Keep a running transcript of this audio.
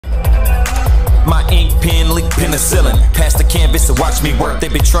My ink pen leak penicillin. Pass the canvas and watch me work. They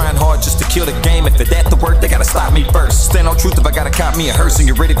been trying hard just to kill the game. If it that the work, they gotta stop me first. Stand on truth if I gotta cop me a hearse, and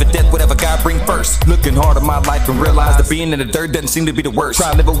get ready for death, whatever God bring first. Looking hard at my life and realize that being in the dirt doesn't seem to be the worst.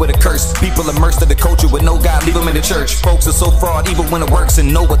 Try living with a curse. People immersed in the culture with no God, leave them in the church. Folks are so fraud even when it works,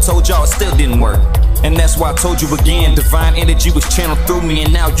 and know what told y'all it still didn't work. And that's why I told you again, divine energy was channeled through me,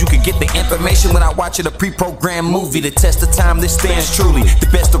 and now you can get the information without watching a pre-programmed movie. The test of time, this stands truly. The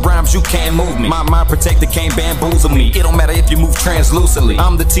best of rhymes, you can't move me. My mind protector can't bamboozle me. It don't matter if you move translucently.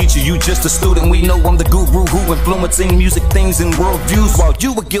 I'm the teacher, you just a student. We know I'm the guru who influencing music things and worldviews, while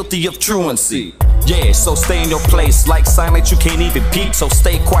you were guilty of truancy. Yeah, so stay in your place. Like silent, you can't even peep. So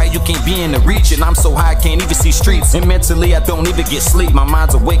stay quiet, you can't be in the reach. And I'm so high, I can't even see streets. And mentally, I don't even get sleep. My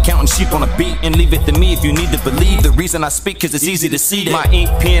mind's awake, counting sheep on a beat. And leave it to me if you need to believe. The reason I speak, cause it's easy to see that my ink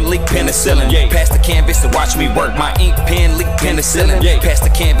pen leak penicillin. Yeah, pass the canvas and watch me work. My ink pen leak penicillin. Yeah, pass the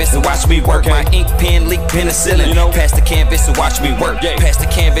canvas and watch me work. My ink pen leak penicillin. Pass the canvas and watch me work. Pass the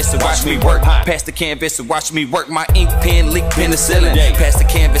canvas and watch me work. Pass the canvas and watch me work. My ink pen leak penicillin. Pass the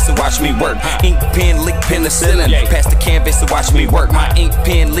canvas and watch me work. Ink pen leak penicillin. Pass the canvas and watch me work. My ink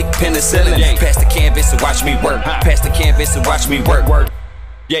pen leak penicillin. Pass the canvas and watch me work. Pass the canvas and watch me work.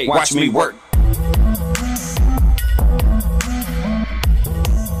 Yeah, watch me work.